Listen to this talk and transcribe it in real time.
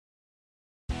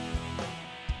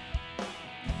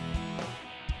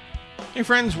Hey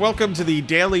friends, welcome to the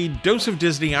Daily Dose of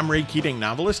Disney. I'm Ray Keating,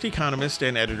 novelist, economist,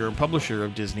 and editor and publisher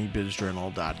of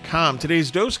DisneyBizJournal.com.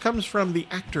 Today's dose comes from the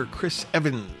actor Chris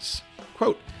Evans.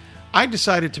 Quote, I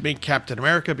decided to make Captain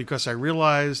America because I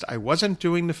realized I wasn't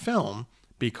doing the film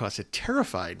because it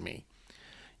terrified me.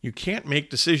 You can't make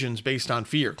decisions based on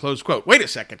fear. Close quote. Wait a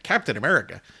second, Captain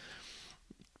America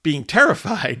being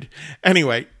terrified.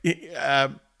 Anyway,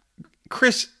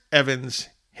 Chris Evans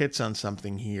hits on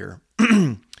something here.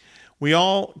 We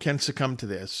all can succumb to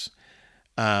this,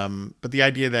 but the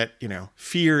idea that,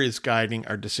 fear is guiding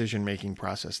our decision-making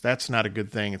process, that's not a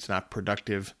good thing. It's not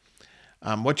productive.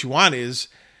 What you want is,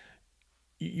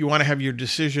 you want to have your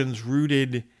decisions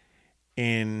rooted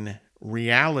in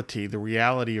reality, the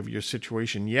reality of your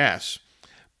situation, yes.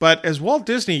 But as Walt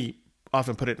Disney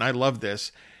often put it, and I love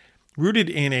this, rooted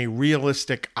in a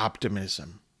realistic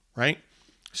optimism, right?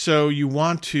 So you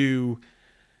want to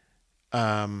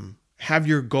have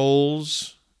your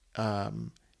goals,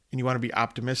 and you want to be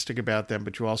optimistic about them,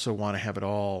 but you also want to have it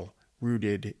all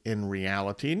rooted in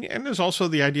reality. And there's also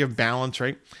the idea of balance,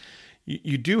 right?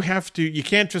 You do have to, you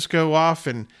can't just go off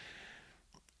and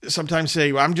sometimes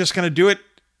say, well, I'm just going to do it,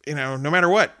 no matter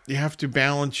what. You have to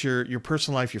balance your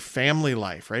personal life, your family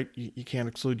life, right? You can't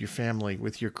exclude your family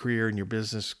with your career and your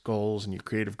business goals and your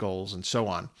creative goals and so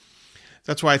on.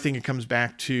 That's why I think it comes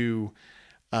back to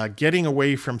getting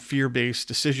away from fear-based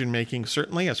decision-making,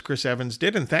 certainly, as Chris Evans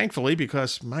did, and thankfully,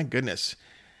 because, my goodness,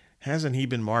 hasn't he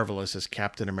been marvelous as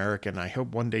Captain America, and I hope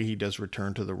one day he does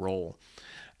return to the role.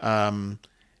 And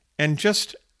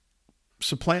just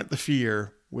supplant the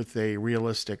fear with a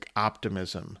realistic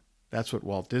optimism. That's what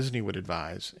Walt Disney would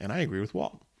advise, and I agree with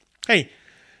Walt. Hey,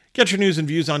 get your news and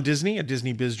views on Disney at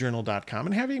DisneyBizJournal.com,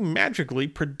 and have a magically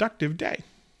productive day.